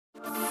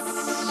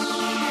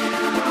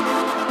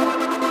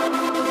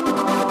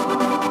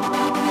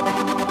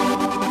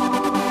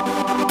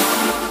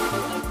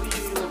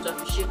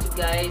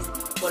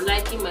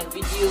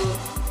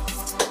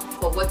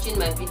watching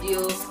my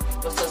videos,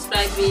 for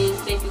subscribing.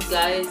 Thank you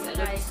guys. I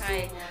love you so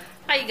much.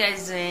 How you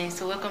guys doing?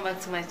 So welcome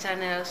back to my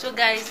channel. So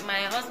guys,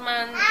 my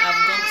husband have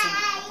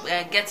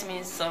gone to get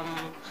me some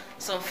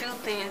few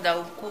things that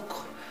will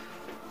cook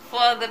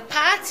for the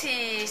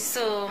party.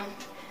 So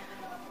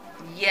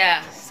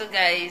yeah, so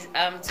guys,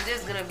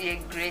 today's gonna be a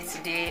great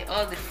day.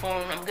 All the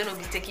fun, I'm gonna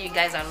be taking you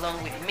guys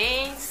along with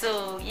me.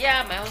 So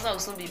yeah, my husband will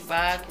soon be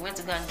back. We went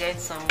to go and get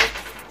some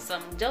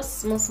just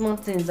small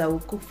things that will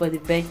cook for the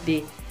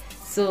birthday.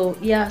 So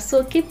yeah,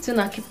 so keep tuned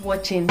and keep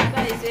watching.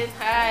 Guys, say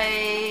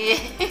hi.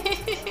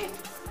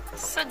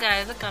 So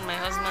guys, look at my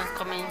husband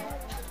coming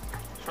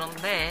from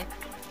there.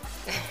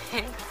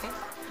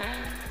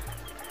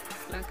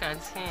 Look at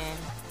him.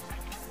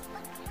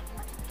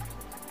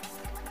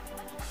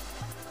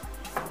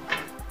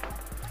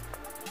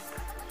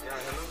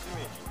 Hello to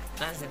me.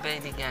 That's the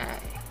baby guy.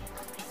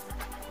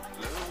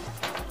 Hello.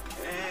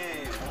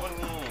 Hey,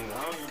 morning.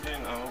 How are you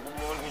doing now? Good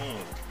morning.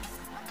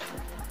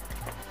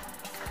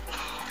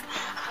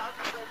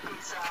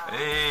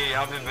 Hey,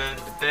 happy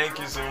birthday. Thank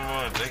you so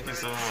much. Thank you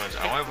so much.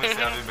 I want to say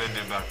happy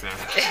birthday back then.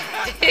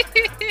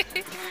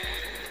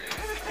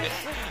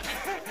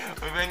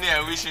 Many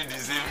I wish you the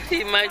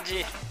same.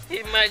 Imagine.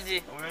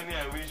 Many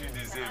I wish you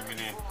the same.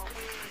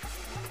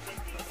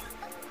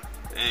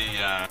 Hey,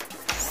 yeah.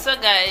 So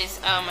guys,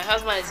 my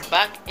husband is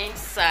back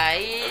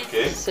inside.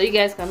 Okay. So you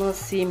guys cannot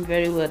see him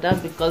very well. That's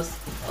because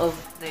of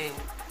the.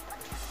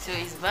 So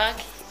he's back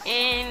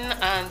in,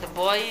 and the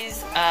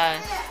boys are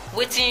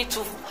waiting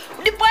to.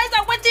 The boys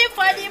are waiting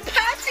for the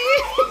party.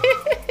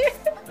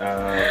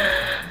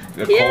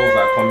 The calls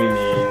are coming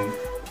in.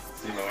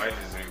 See, my wife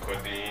is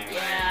recording.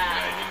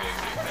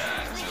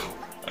 Yeah. So,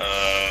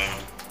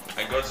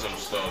 I got some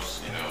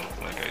stuff,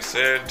 like I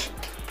said.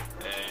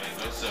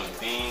 I got some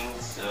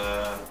things.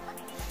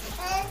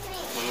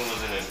 Someone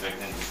wasn't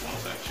expecting this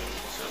much actually,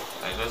 so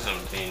I got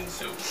some things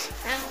to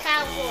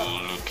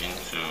look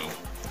into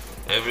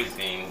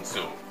everything.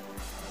 So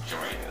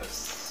join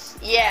us.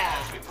 Yeah.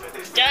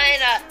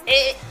 China.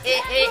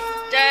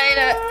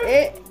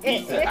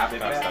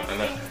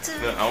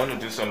 No, I want to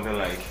do something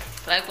like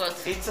what?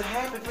 it's a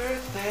happy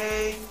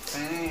birthday to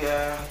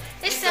ya.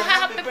 It's a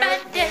happy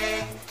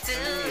birthday to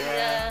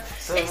ya.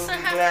 So It's a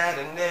be glad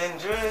and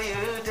enjoy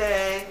your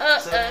day.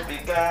 So be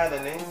glad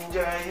and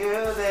enjoy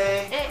your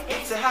day.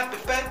 It's a happy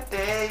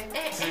birthday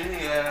to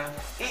ya.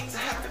 It's a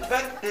happy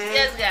birthday.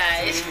 Yes,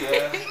 guys. to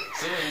ya.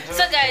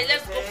 So guys,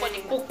 let's go for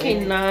the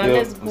cooking now. Yeah,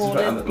 Let's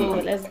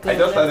go. I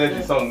just started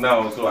the song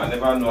now, so I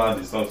never know how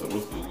the song's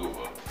supposed to go,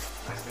 but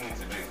I still need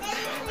to do it now.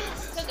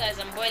 So guys,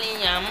 I'm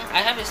boiling yam. I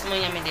have a small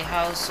yam in the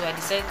house, so I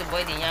decided to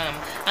boil the yam.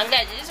 And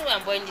guys, the reason why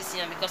I'm boiling this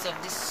yam because of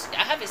this.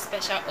 I have a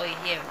special oil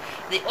here.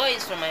 The oil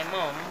is from my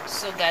mom.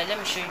 So guys, let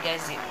me show you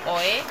guys the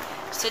oil.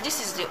 So this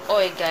is the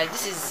oil, guys.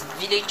 This is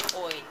village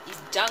oil.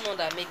 It's Jano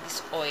that make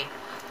this oil.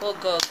 Oh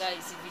god,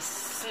 guys, if you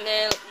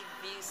smell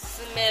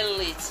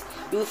it,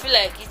 you will feel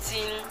like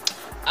eating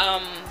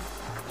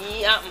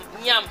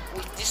yam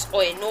with this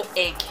oil, no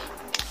egg.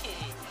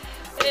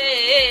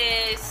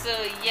 Hey, so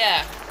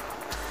yeah.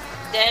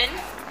 Then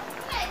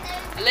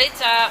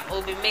later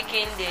we'll be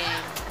making the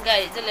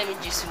guys. Don't let me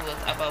just see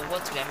about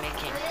what we are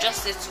making.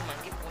 Just stay tuned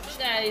and keep watching.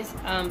 Guys,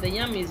 the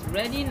yam is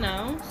ready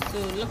now. So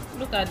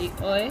look at the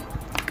oil.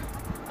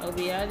 I'll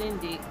be adding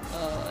the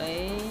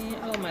oil.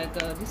 Oh my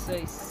god, this oil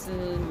is so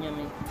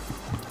yummy.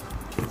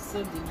 It's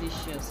so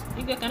delicious.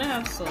 Igwe, can I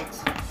have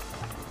salt?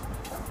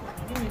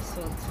 Give me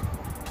salt.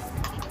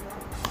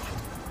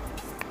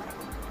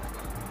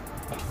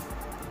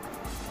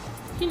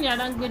 Can you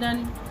add good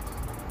on?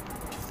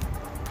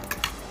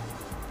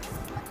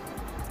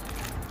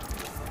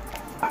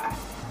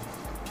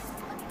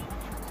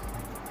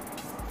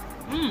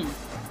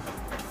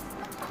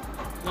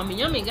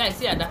 Yummy guys,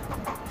 see that?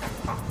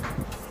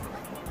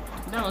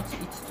 I want to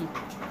eat too.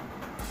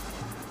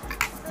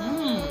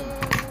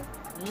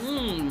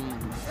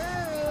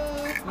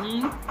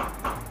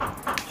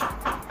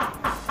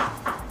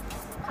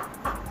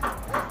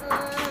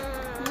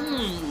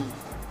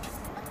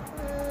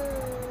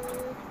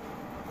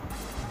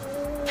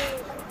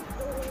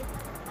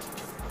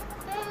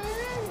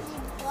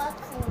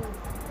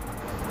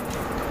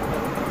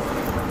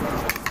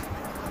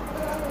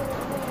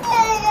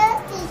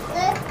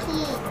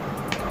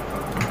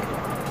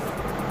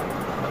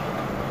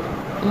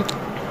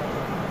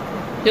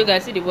 You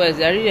guys see the boys,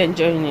 they are really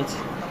enjoying it.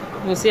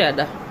 You see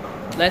Ada.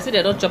 Like I said,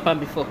 they don't chop them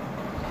before.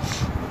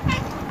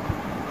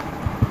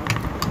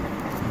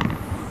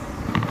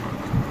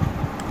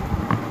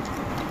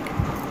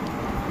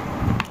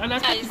 And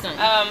guys,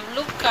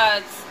 look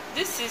at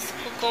this is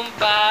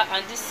cucumber,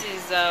 and this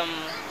is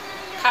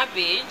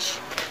cabbage,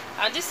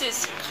 and this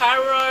is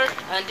carrot,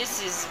 and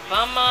this is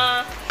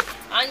bama.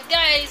 And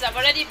guys, I've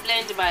already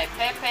blended my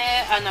pepper,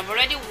 and I've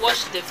already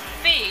washed the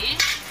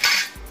fish.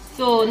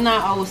 So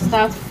now I will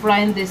start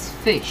frying this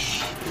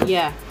fish.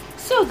 Yeah.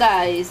 So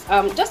guys,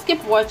 just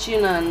keep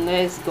watching and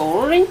let's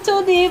go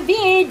into the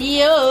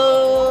video.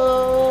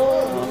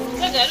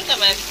 So guys, look at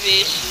my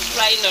fish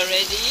frying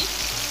already,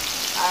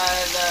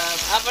 and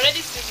I've already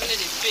seasoned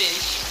the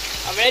fish.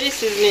 I've already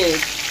seasoned it.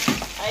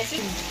 I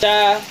see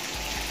jar.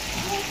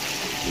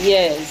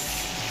 Yes.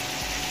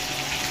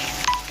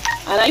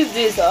 And I use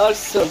this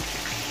also.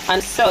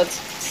 And salt.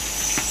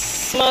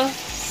 Small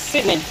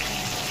seasoning.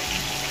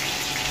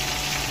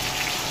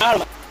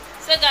 Aroma.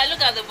 So guys,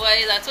 look at the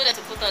boys. I told them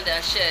to put on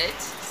their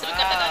shirts. So look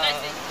at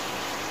that.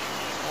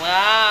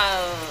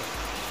 Wow.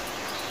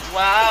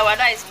 Wow,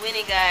 Ada is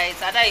winning, guys.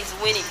 Ada is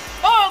winning.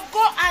 Oh,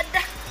 go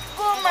Ada.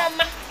 Go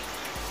mama.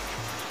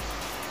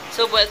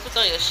 So boys, put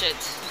on your shirt.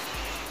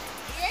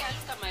 Yeah.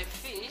 Look at my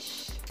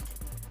fish.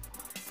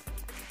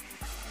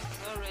 It's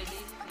all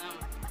ready. Now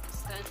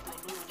it's time to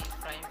do the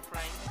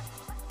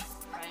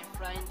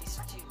frying the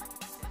stew.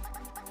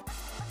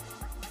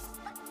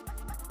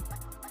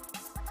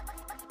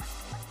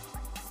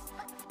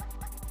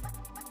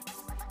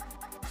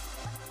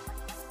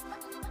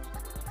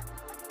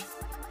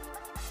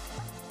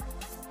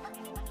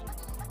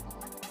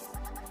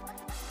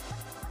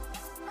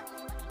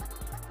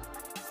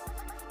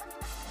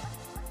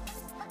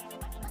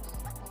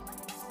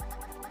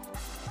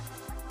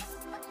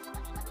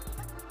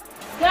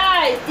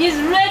 Guys, it's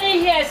ready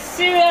here,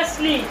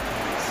 seriously.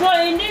 So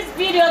in this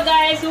video,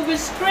 guys, we'll be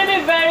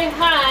screaming very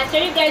hard so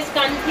you guys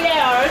can hear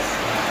us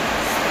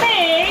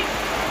speak.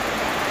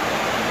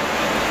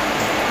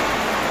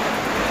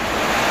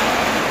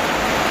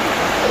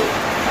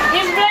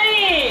 It's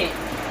ready.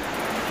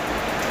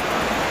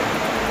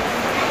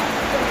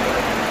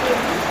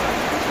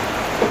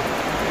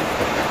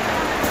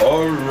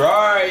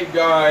 Alright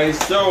guys,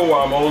 so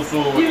I'm also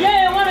You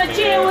really want to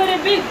chill with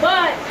a big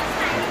butt.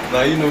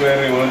 now you know where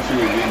I want you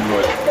with big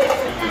boy.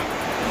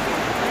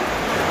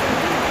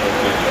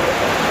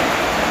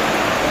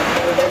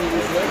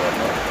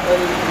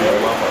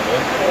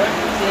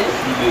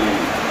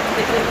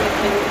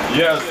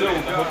 Yeah, so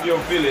I hope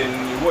you're feeling,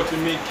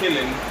 watching me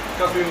killing,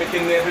 because we're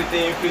making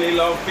everything feeling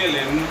love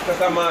feeling,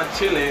 because I'm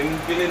chilling,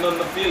 feeling on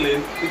the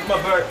feeling. It's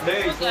my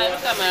birthday. Okay,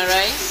 look at my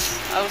rice.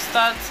 I'll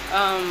start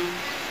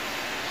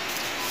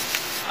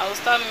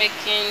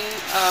making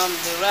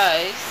the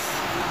rice.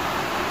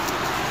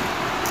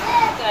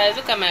 Guys,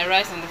 look at my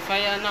rice on the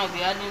fire. Now I'll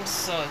be adding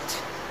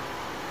salt.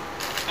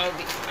 I'll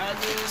be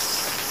adding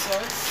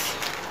salt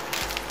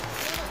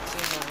to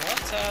the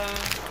water.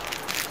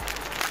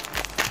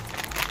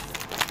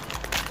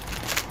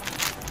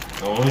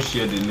 I want to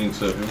share the link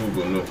so people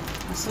go know.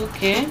 It's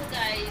okay.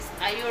 Guys,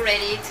 are you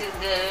ready to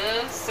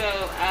go? So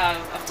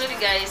I've told you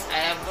guys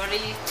I've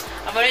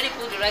already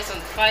put the rice on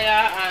the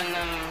fire, and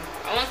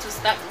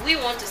we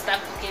want to start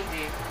cooking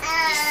the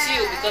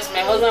stew because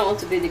my husband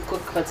wants to be the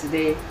cook for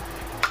today.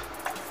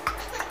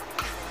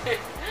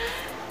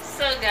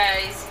 So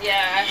guys,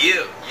 yeah.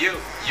 You.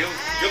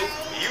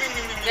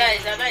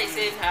 Guys, Ada is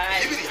saying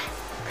hi.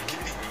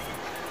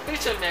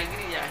 Which one I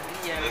agree?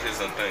 This is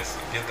sometimes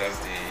get us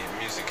the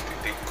music to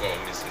take call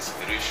is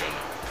inspiration.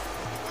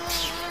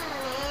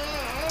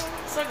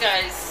 So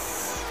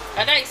guys,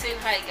 Ada is saying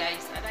hi,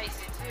 guys. Ada is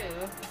saying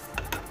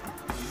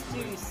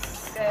stew is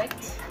set.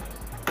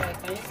 Okay,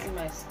 can you see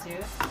my stew?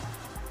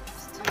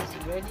 Stew is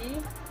ready,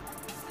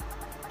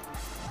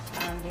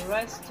 and the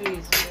rice stew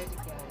is ready,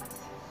 guys.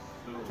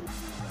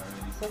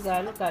 So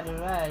guys, look at the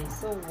rice,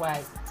 so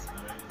white.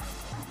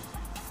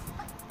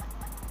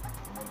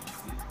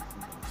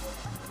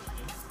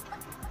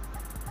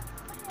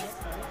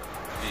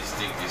 Please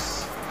take this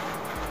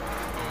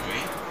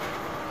away.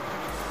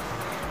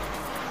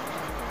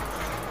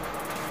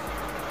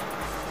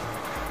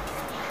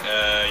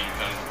 You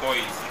can pour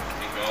it.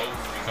 You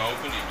can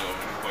open the door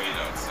and pour it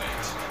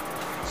outside.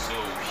 So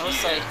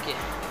Outside, here okay.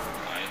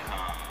 I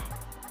have.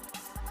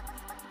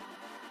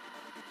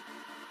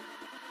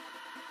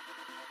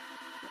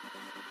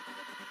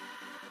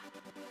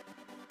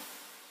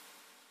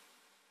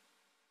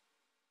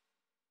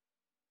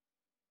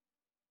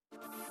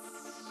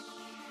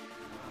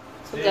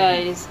 So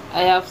guys,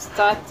 I have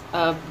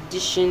started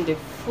dishing the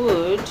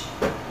food.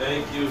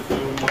 Thank you so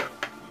much.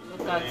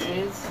 Look at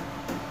it.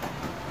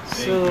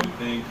 Thank So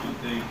you.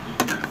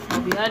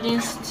 I'll be adding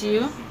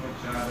stew. Super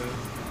child.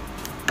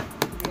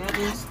 I'll be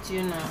adding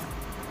stew now.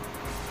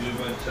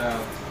 Super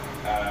child.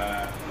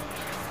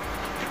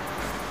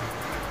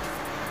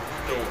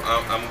 So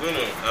I'm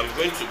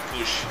going to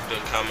push the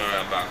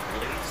camera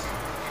backwards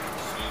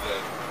so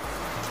that.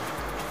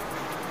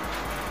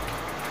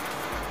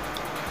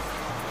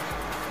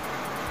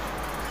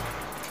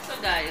 So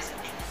guys,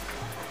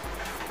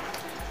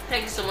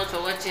 thank you so much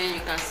for watching.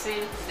 You can see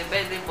the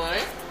birthday boy.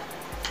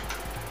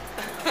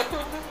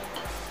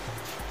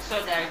 So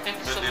guys, thank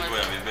you so much. Birthday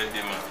boy, I'm a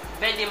birthday man.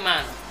 Birthday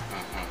man.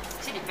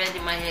 See the birthday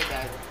man here,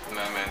 guys.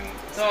 Nah, man.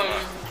 So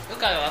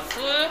look at our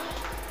food.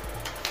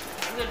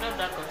 Look at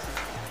that cutting.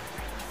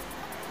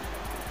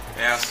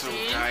 Yeah, so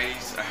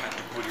guys, I had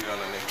to put it on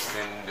an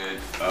extended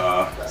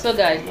So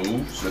guys,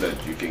 move so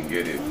that you can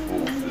get a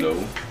full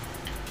flow.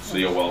 So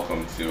you're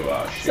welcome to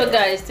share. So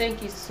guys,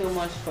 thank you so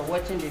much for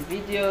watching the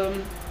video.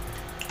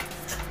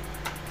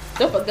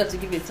 Don't forget to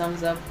give it a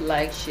thumbs up,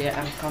 like, share,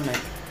 and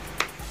comment.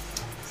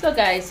 So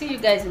guys, see you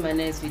guys in my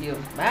next video.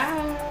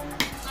 Bye.